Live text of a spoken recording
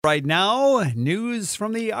Right now, news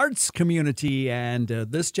from the arts community, and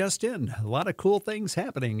this just in. A lot of cool things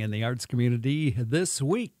happening in the arts community this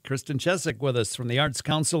week. Kristen Chesick with us from the Arts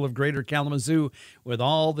Council of Greater Kalamazoo with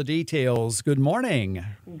all the details. Good morning.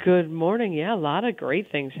 Good morning. Yeah, a lot of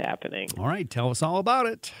great things happening. All right, tell us all about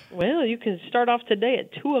it. Well, you can start off today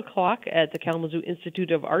at 2 o'clock at the Kalamazoo Institute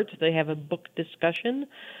of Arts. They have a book discussion.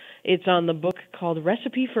 It's on the book called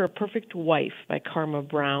Recipe for a Perfect Wife by Karma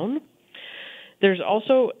Brown. There's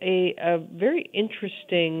also a very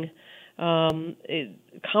interesting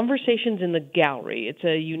Conversations in the Gallery. It's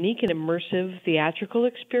a unique and immersive theatrical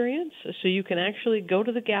experience. So you can actually go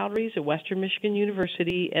to the galleries at Western Michigan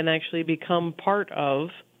University and actually become part of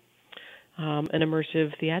an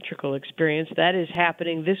immersive theatrical experience. That is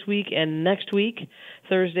happening this week and next week,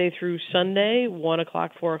 Thursday through Sunday, 1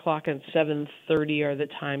 o'clock, 4 o'clock, and 7:30 are the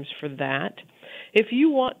times for that. If you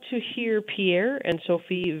want to hear Pierre and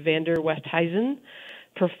Sophie Vander Westhuizen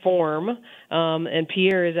perform, and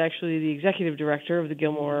Pierre is actually the executive director of the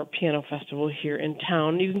Gilmore Piano Festival here in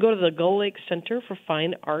town, you can go to the Gull Lake Center for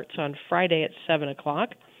Fine Arts on Friday at 7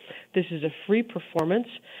 o'clock. This is a free performance,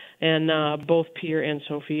 and both Pierre and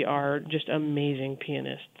Sophie are just amazing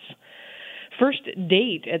pianists. First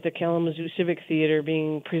Date at the Kalamazoo Civic Theater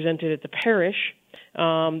being presented at the Parish.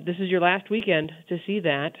 This is your last weekend to see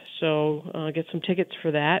that, so get some tickets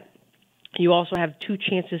for that. You also have 2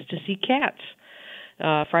 chances to see Cats,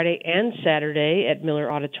 Friday and Saturday at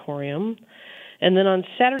Miller Auditorium. And then on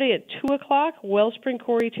Saturday at 2 o'clock, Wellspring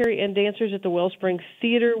Corey Terry and dancers at the Wellspring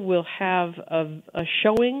Theater will have a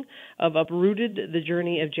showing of Uprooted, The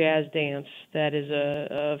Journey of Jazz Dance. That is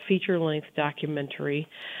a feature-length documentary,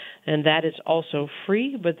 and that is also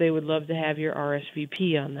free, but they would love to have your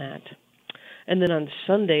RSVP on that. And then on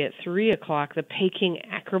Sunday at 3 o'clock, the Peking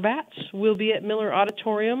Acrobats will be at Miller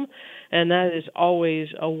Auditorium, and that is always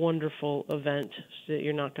a wonderful event that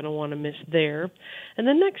you're not going to want to miss there. And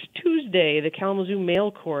then next Tuesday, the Kalamazoo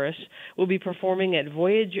Male Chorus will be performing at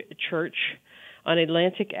Voyage Church on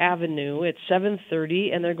Atlantic Avenue at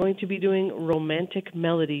 7:30, and they're going to be doing romantic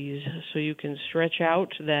melodies, so you can stretch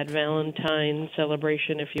out that Valentine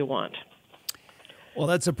celebration if you want. Well,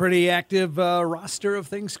 that's a pretty active roster of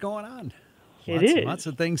things going on. Lots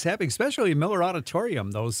of things happening, especially Miller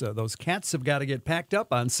Auditorium. Those cats have got to get packed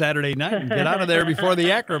up on Saturday night and get out of there before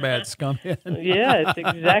the acrobats come in. Yeah, that's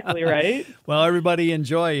exactly right. Well, everybody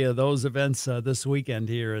enjoy those events this weekend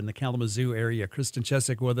here in the Kalamazoo area. Kristen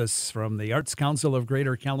Chesick with us from the Arts Council of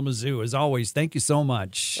Greater Kalamazoo. As always, thank you so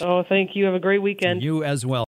much. Oh, thank you. Have a great weekend. You as well.